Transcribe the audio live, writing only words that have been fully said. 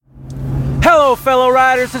Hello, fellow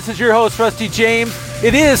riders. This is your host, Rusty James.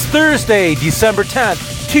 It is Thursday, December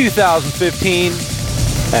 10th, 2015,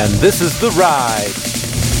 and this is The Ride.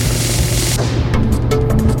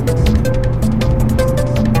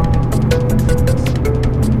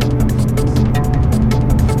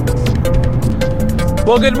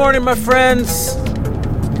 Well, good morning, my friends.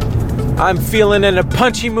 I'm feeling in a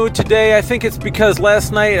punchy mood today. I think it's because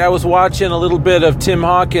last night I was watching a little bit of Tim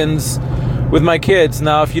Hawkins with my kids.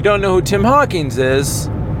 Now, if you don't know who Tim Hawkins is,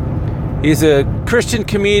 he's a Christian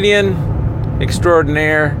comedian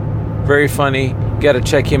extraordinaire, very funny. Got to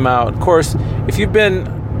check him out. Of course, if you've been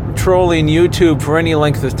trolling YouTube for any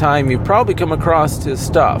length of time, you've probably come across his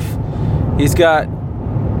stuff. He's got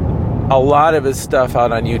a lot of his stuff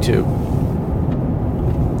out on YouTube.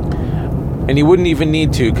 And he wouldn't even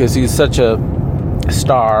need to, because he's such a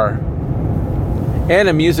star and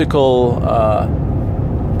a musical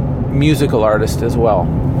artist as well.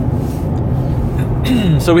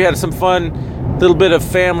 So we had some fun, little bit of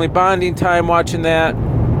family bonding time watching that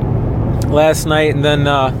last night. And then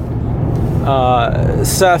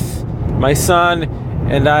Seth, my son,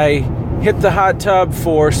 and I hit the hot tub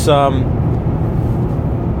for some,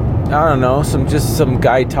 I don't know, some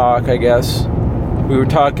guy talk, I guess. We were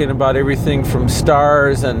talking about everything from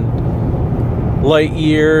stars and light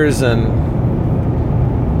years and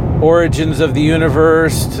origins of the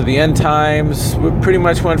universe to the end times. We pretty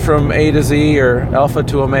much went from A to Z, or Alpha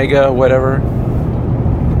to Omega, whatever.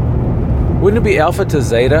 Wouldn't it be Alpha to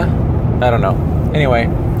Zeta? I don't know. Anyway,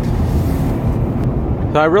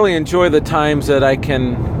 so I really enjoy the times that I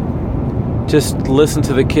can just listen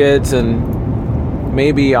to the kids and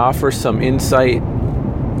maybe offer some insight.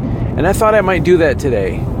 And I thought I might do that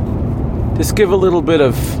today. Just give a little bit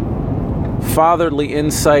of fatherly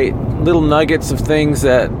insight, little nuggets of things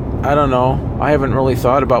that, I don't know, I haven't really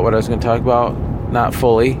thought about what I was going to talk about, not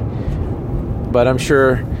fully. But I'm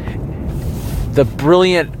sure the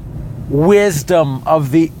brilliant wisdom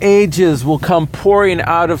of the ages will come pouring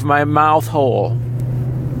out of my mouth hole.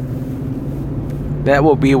 That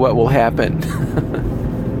will be what will happen.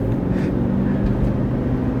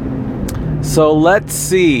 So let's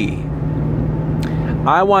see.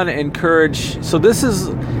 I want to encourage. So this is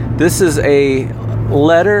a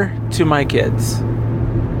letter to my kids.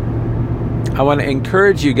 I want to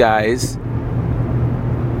encourage you guys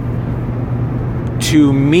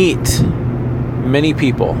to meet many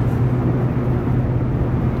people.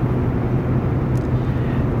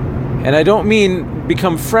 And I don't mean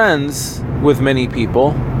become friends with many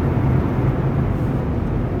people.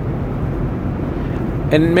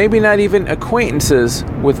 And maybe not even acquaintances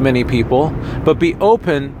with many people, but be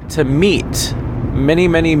open to meet many,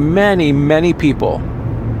 many, many, many people.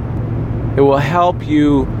 It will help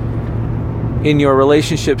you in your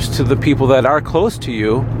relationships to the people that are close to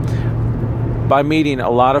you by meeting a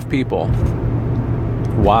lot of people.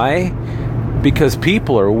 Why? Because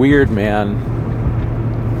people are weird, man.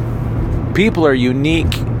 People are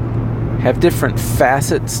unique, have different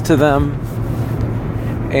facets to them.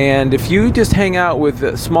 And if you just hang out with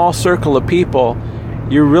a small circle of people,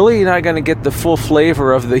 you're really not going to get the full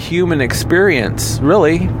flavor of the human experience,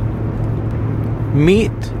 really.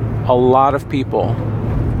 Meet a lot of people.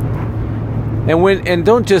 And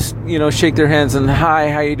don't just, shake their hands and, hi,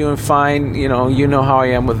 how you doing? Fine. You know how I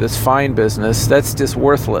am with this fine business. That's just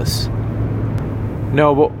worthless.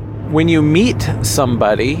 No, but when you meet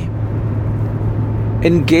somebody,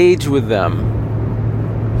 engage with them.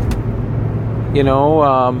 You're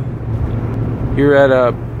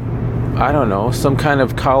at some kind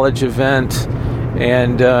of college event,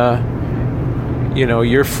 and,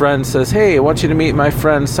 your friend says, hey, I want you to meet my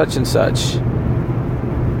friend such and such.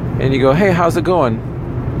 And you go, hey, how's it going?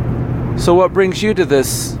 So what brings you to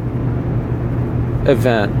this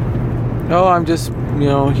event? Oh, I'm just,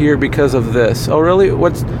 here because of this. Oh, really?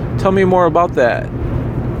 Tell me more about that.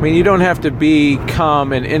 I mean, you don't have to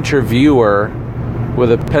become an interviewer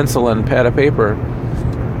with a pencil and pad of paper.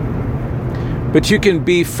 But you can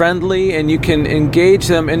be friendly and you can engage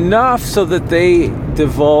them enough so that they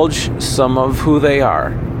divulge some of who they are.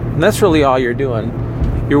 And that's really all you're doing.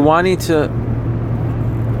 You're wanting to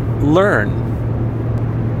learn.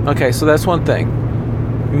 Okay, so that's one thing.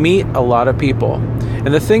 Meet a lot of people.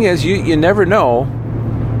 And the thing is, you never know.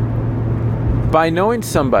 By knowing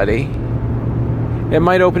somebody, it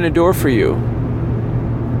might open a door for you.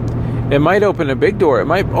 It might open a big door. It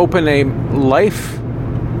might open a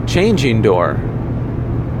life-changing door.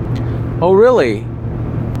 Oh, really?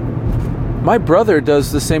 My brother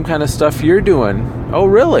does the same kind of stuff you're doing. Oh,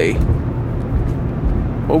 really?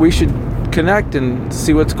 Well, we should connect and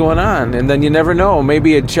see what's going on. And then you never know.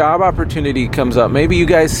 Maybe a job opportunity comes up. Maybe you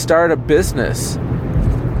guys start a business.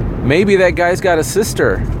 Maybe that guy's got a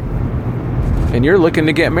sister and you're looking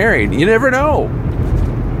to get married. You never know.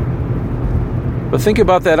 But think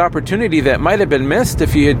about that opportunity that might have been missed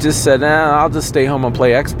if you had just said, I'll just stay home and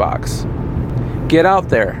play Xbox. Get out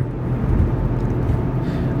there.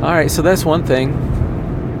 All right, so that's one thing.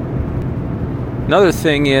 Another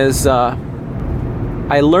thing is,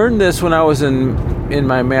 I learned this when I was in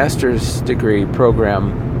my master's degree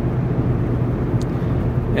program,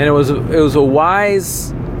 and it was a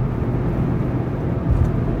wise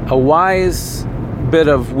bit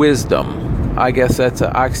of wisdom. I guess that's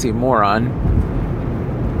an oxymoron.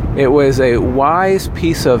 It was a wise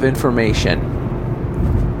piece of information,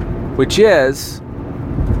 which is,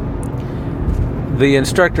 the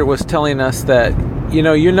instructor was telling us that,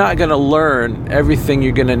 you're not going to learn everything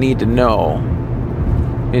you're going to need to know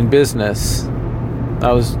in business.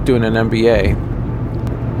 I was doing an MBA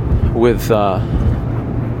with a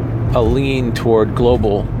lean toward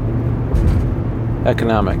global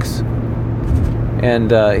economics.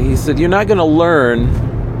 And he said, you're not going to learn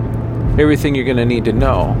everything you're going to need to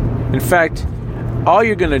know. In fact, all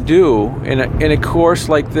you're going to do in a course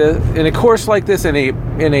like this,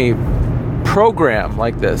 in a program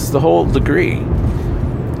like this, the whole degree,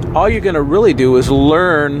 all you're going to really do is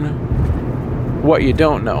learn what you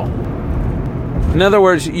don't know. In other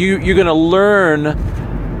words, you're going to learn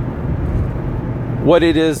what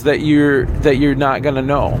it is that you're not going to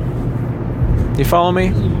know. You follow me?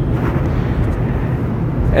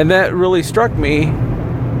 And that really struck me,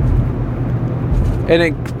 and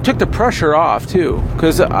it took the pressure off too,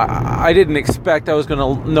 because I didn't expect I was going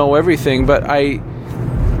to know everything, but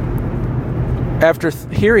after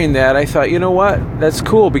hearing that, I thought, you know what? That's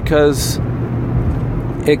cool, because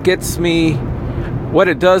it gets me, what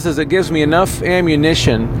it does is it gives me enough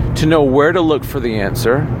ammunition to know where to look for the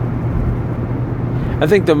answer. I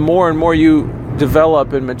think the more and more you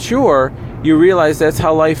develop and mature, you realize that's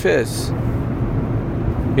how life is.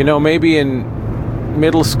 Maybe in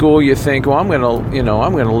middle school you think, well, I'm going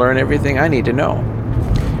to learn everything I need to know.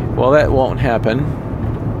 Well, that won't happen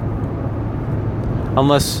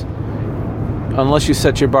unless you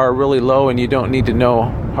set your bar really low and you don't need to know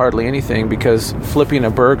hardly anything, because flipping a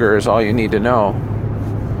burger is all you need to know.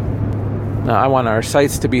 Now, I want our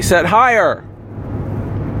sights to be set higher.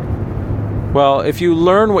 Well, if you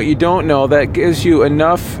learn what you don't know, that gives you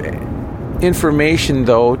enough information,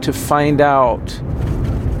 though, to find out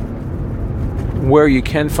where you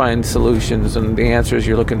can find solutions and the answers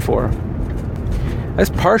you're looking for. That's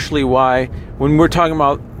partially why when we're talking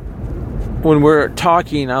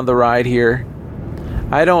on the ride here,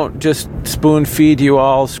 I don't just spoon feed you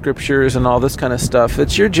all scriptures and all this kind of stuff.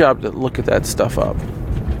 It's your job to look at that stuff up.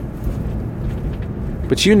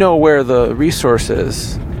 But you know where the resource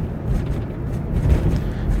is.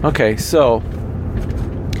 Okay, so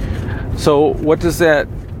what does that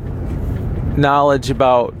knowledge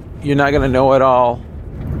about you're not going to know it all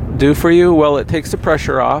do for you? Well, it takes the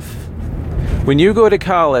pressure off. When you go to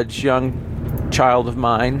college, young child of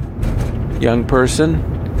mine, young person,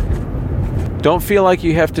 don't feel like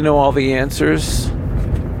you have to know all the answers.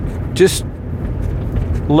 Just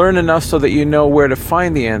learn enough so that you know where to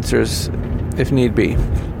find the answers if need be.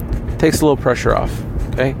 Takes a little pressure off,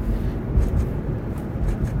 okay?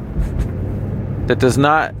 That does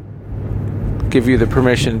not give you the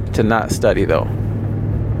permission to not study, though.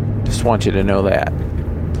 Just want you to know that.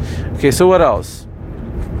 Okay, so what else?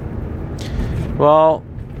 Well,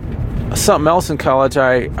 something else in college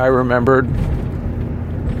I remembered.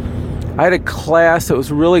 I had a class that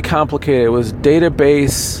was really complicated. It was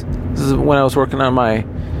database. This is when I was working on my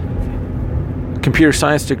computer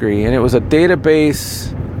science degree, and it was a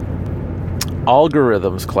database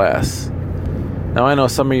algorithms class. Now, I know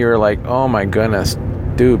some of you are like, oh my goodness,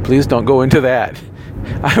 dude, please don't go into that.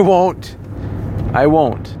 I won't.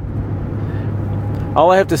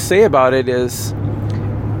 All I have to say about it is,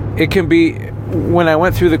 it can be, when I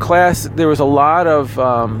went through the class, there was a lot of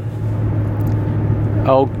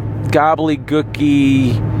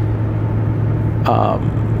gobbledygooky,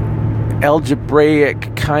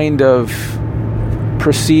 algebraic kind of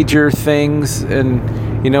procedure things, and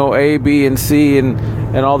A, B, and C, and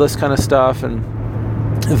all this kind of stuff. And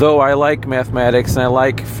though I like mathematics and I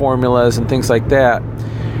like formulas and things like that,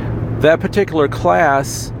 that particular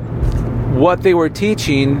class, what they were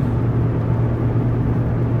teaching,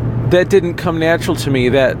 that didn't come natural to me,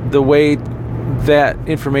 that the way that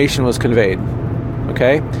information was conveyed.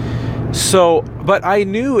 Okay? So, but I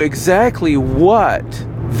knew exactly what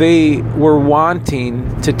they were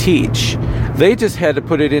wanting to teach. They just had to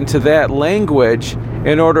put it into that language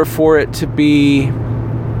in order for it to be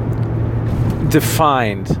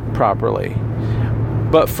defined properly.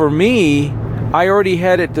 But for me, I already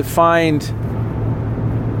had it defined,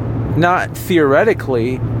 not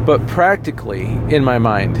theoretically, but practically in my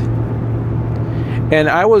mind. And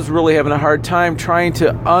I was really having a hard time trying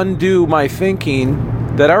to undo my thinking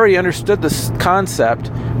that I already understood this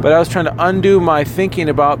concept, but I was trying to undo my thinking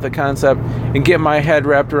about the concept and get my head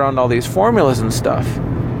wrapped around all these formulas and stuff.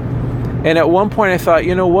 And at one point I thought,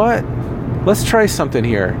 you know what? Let's try something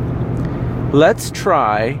here. Let's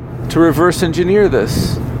try to reverse engineer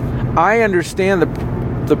this. I understand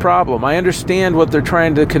the problem. I understand what they're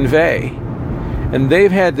trying to convey. And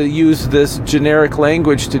they've had to use this generic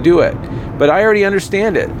language to do it. But I already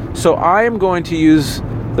understand it. So I am going to use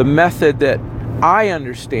the method that I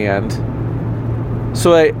understand,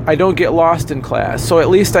 so I don't get lost in class. So at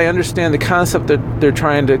least I understand the concept that they're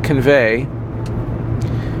trying to convey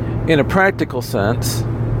in a practical sense.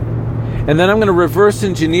 And then I'm going to reverse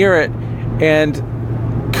engineer it and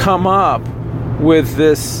come up with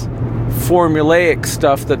this formulaic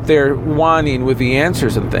stuff that they're wanting with the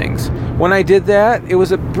answers and things. When I did that, it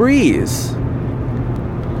was a breeze.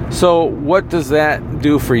 So what does that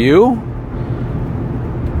do for you?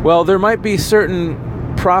 Well, there might be certain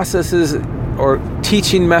processes or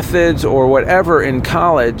teaching methods or whatever in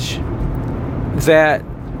college that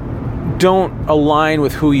don't align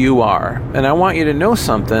with who you are. And I want you to know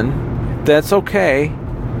something. That's okay.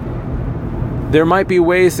 There might be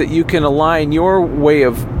ways that you can align your way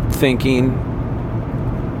of thinking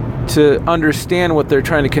to understand what they're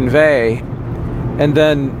trying to convey, and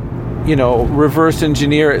then, reverse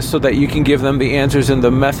engineer it so that you can give them the answers in the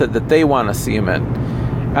method that they want to see them in.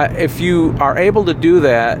 If you are able to do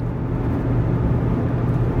that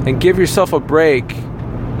and give yourself a break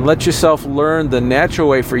and let yourself learn the natural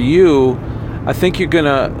way for you, I think you're going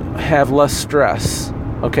to have less stress,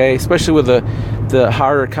 okay? Especially with the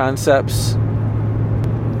harder concepts.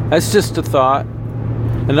 That's just a thought.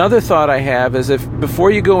 Another thought I have is if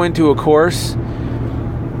before you go into a course,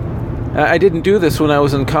 I didn't do this when I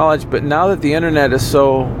was in college, but now that the internet is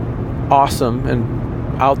so awesome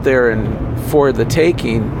and out there and for the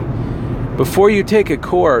taking, before you take a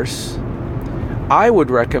course, I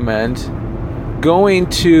would recommend going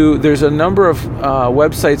to, there's a number of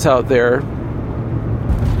websites out there,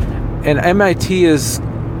 and MIT is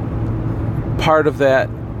part of that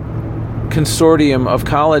consortium of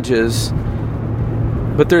colleges,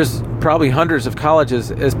 but there's probably hundreds of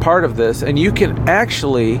colleges as part of this, and you can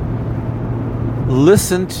actually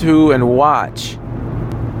listen to and watch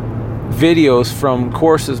videos from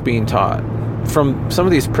courses being taught from some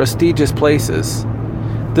of these prestigious places.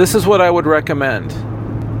 This is what I would recommend.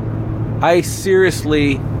 I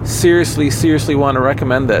seriously want to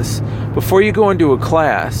recommend this. Before you go into a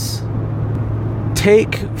class,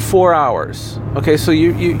 take 4 hours. Okay, so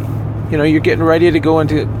you're getting ready to go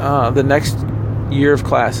into the next year of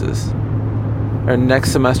classes or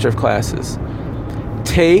next semester of classes.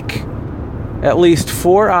 Take at least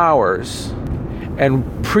 4 hours and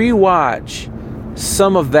pre-watch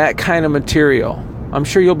some of that kind of material. I'm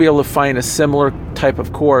sure you'll be able to find a similar type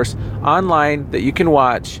of course online that you can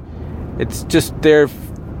watch. It's just there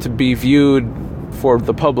to be viewed for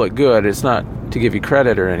the public good. It's not to give you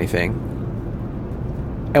credit or anything.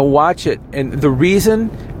 And watch it. And the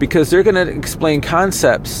reason, because they're going to explain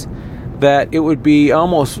concepts that it would be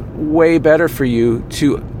almost way better for you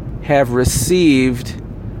to have received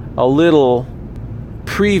a little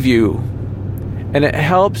preview, and it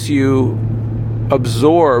helps you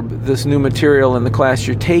absorb this new material in the class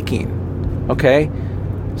you're taking. Okay?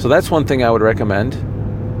 So that's one thing I would recommend.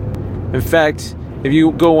 In fact, if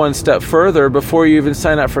you go one step further, before you even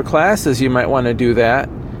sign up for classes, you might want to do that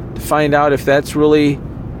to find out if that's really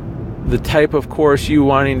the type of course you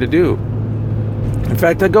wanting to do. In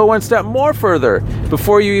fact, I'd go one step more further.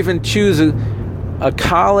 Before you even choose a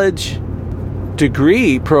college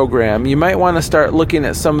degree program, you might want to start looking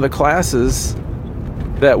at some of the classes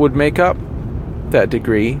that would make up that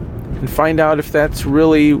degree and find out if that's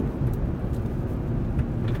really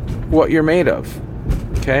what you're made of.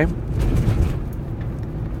 Okay?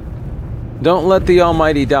 Don't let the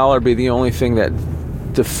almighty dollar be the only thing that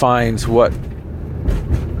defines what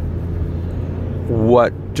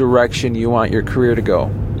direction you want your career to go.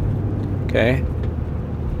 Okay?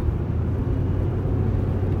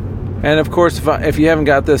 And of course, if you haven't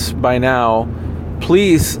got this by now,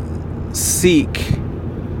 please seek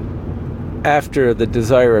after the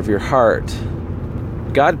desire of your heart.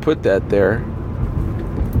 God put that there.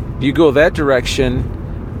 You go that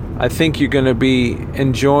direction, I think you're going to be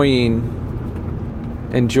enjoying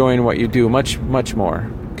enjoying what you do much, much more.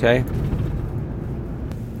 Okay?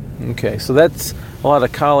 Okay, so that's a lot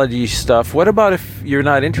of college-y stuff. What about if you're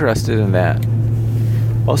not interested in that?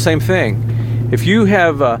 Well, same thing. If you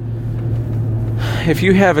have a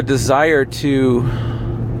desire to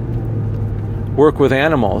work with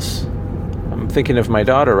animals, I'm thinking of my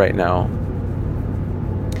daughter right now,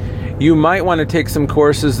 you might want to take some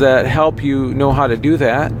courses that help you know how to do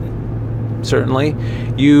that. Certainly.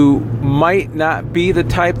 You might not be the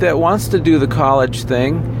type that wants to do the college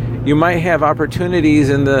thing. You might have opportunities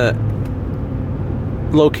in the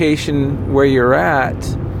location where you're at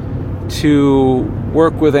to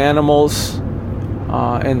work with animals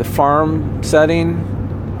in the farm setting.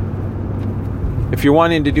 If you're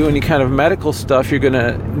wanting to do any kind of medical stuff, you're going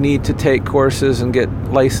to need to take courses and get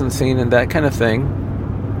licensing and that kind of thing.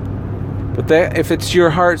 But that, if it's your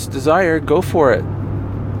heart's desire, go for it.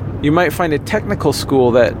 You might find a technical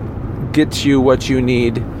school that gets you what you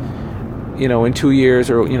need, in 2 years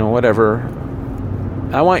or, whatever.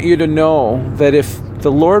 I want you to know that if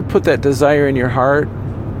the Lord put that desire in your heart,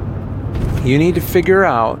 you need to figure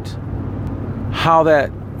out how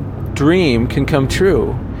that dream can come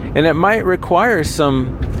true. And it might require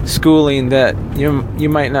some schooling that you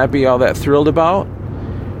might not be all that thrilled about.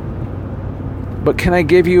 But can I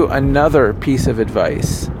give you another piece of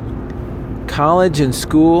advice? College and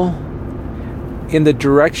school, in the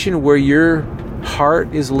direction where your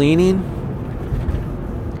heart is leaning,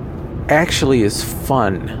 actually is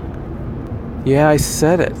fun. Yeah, I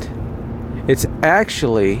said it. It's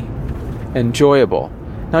actually enjoyable.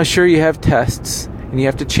 Now, sure, you have tests and you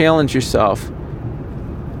have to challenge yourself,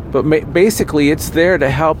 but basically it's there to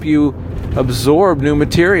help you absorb new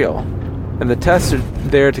material, and the tests are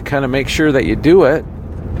there to kind of make sure that you do it.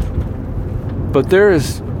 But there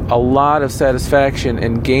is a lot of satisfaction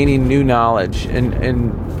in gaining new knowledge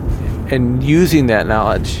and using that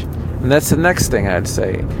knowledge. And that's the next thing I'd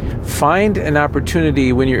say. Find an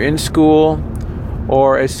opportunity when you're in school,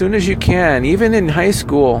 or as soon as you can, even in high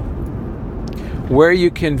school, where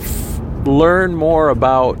you can learn more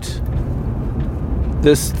about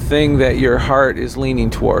this thing that your heart is leaning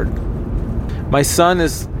toward. My son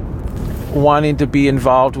is wanting to be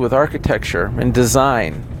involved with architecture and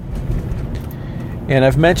design. And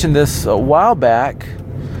I've mentioned this a while back,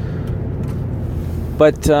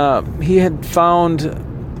 but he had found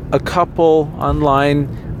a couple online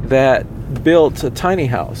that built a tiny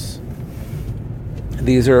house.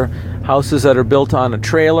 These are houses that are built on a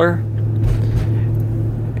trailer.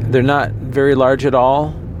 They're not very large at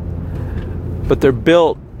all, but they're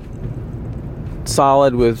built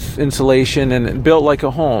solid with insulation and built like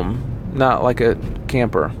a home, not like a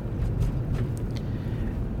camper.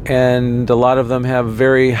 And a lot of them have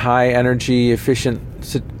very high energy efficient,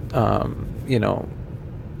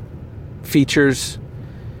 features.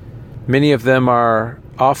 Many of them are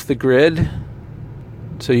off the grid,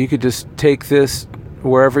 so you could just take this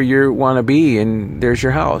wherever you want to be, and there's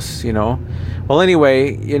your house. Well,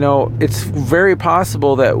 anyway, it's very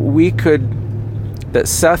possible that that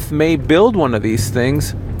Seth may build one of these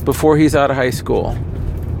things before he's out of high school.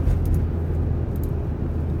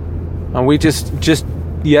 And we just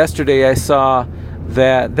yesterday I saw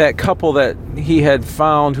that couple that he had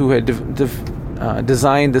found who had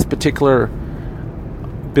designed this particular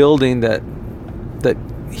building that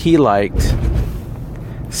he liked.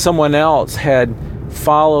 Someone else had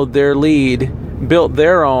followed their lead, built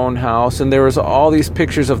their own house, and there was all these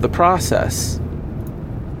pictures of the process.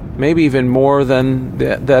 Maybe even more than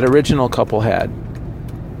that original couple had.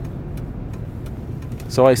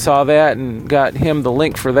 So I saw that and got him the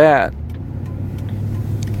link for that.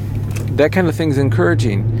 That kind of thing's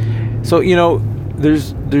encouraging. So,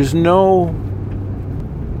 there's no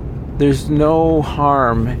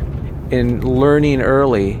harm in learning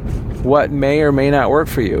early what may or may not work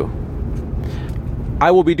for you.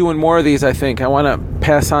 I will be doing more of these, I think. I want to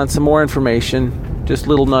pass on some more information, just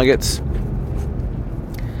little nuggets.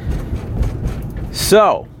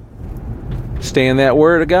 So, stay in that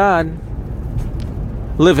word of God.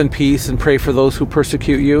 Live in peace and pray for those who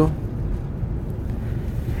persecute you.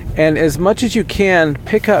 And as much as you can,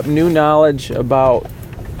 pick up new knowledge about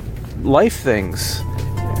life things.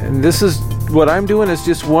 And this is what I'm doing, is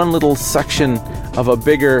just one little section of a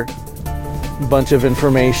bigger bunch of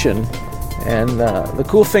information. And the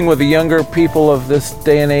cool thing with the younger people of this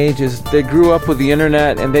day and age is they grew up with the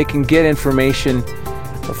internet, and they can get information,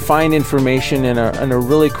 find information in a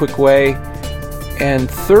really quick way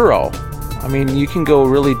and thorough. I mean, you can go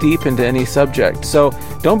really deep into any subject. So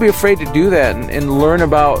don't be afraid to do that and learn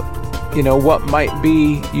about, what might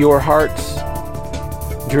be your heart's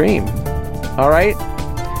dream. All right?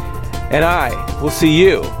 And I will see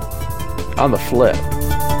you on the flip.